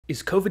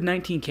Is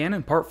COVID-19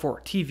 Canon Part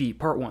 4, TV,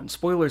 Part 1,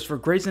 spoilers for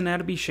Grey's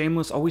Anatomy,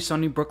 Shameless, Always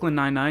Sunny, Brooklyn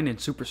Nine-Nine, and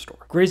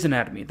Superstore. Grey's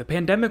Anatomy. The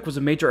pandemic was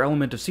a major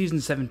element of Season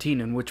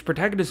 17 in which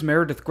protagonist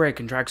Meredith Grey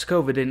contracts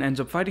COVID and ends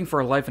up fighting for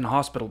her life in a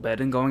hospital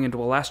bed and going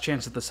into a last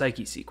chance at the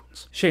psyche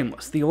sequence.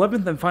 Shameless. The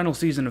 11th and final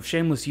season of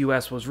Shameless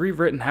US was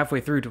rewritten halfway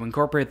through to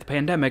incorporate the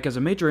pandemic as a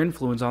major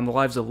influence on the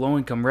lives of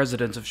low-income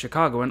residents of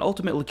Chicago and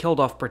ultimately killed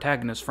off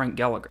protagonist Frank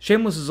Gallagher.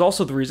 Shameless is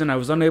also the reason I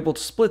was unable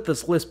to split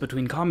this list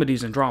between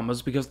comedies and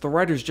dramas because the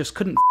writers just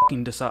couldn't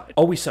decide.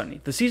 Always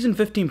Sunny. The season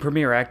 15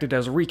 premiere acted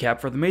as a recap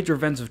for the major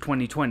events of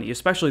 2020,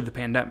 especially the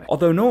pandemic.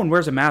 Although no one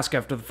wears a mask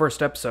after the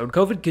first episode,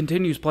 COVID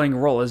continues playing a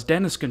role as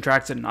Dennis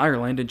contracts it in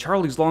Ireland and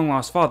Charlie's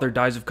long-lost father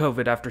dies of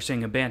COVID after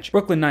seeing a banshee.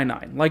 Brooklyn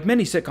Nine-Nine. Like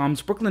many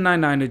sitcoms, Brooklyn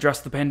Nine-Nine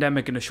addressed the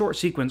pandemic in a short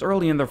sequence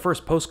early in their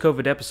first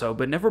post-COVID episode,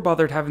 but never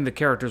bothered having the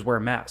characters wear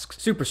masks.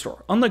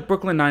 Superstore. Unlike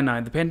Brooklyn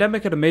Nine-Nine, the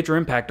pandemic had a major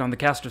impact on the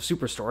cast of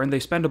Superstore, and they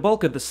spend a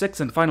bulk of the 6th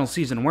and final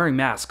season wearing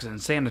masks and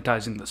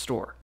sanitizing the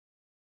store.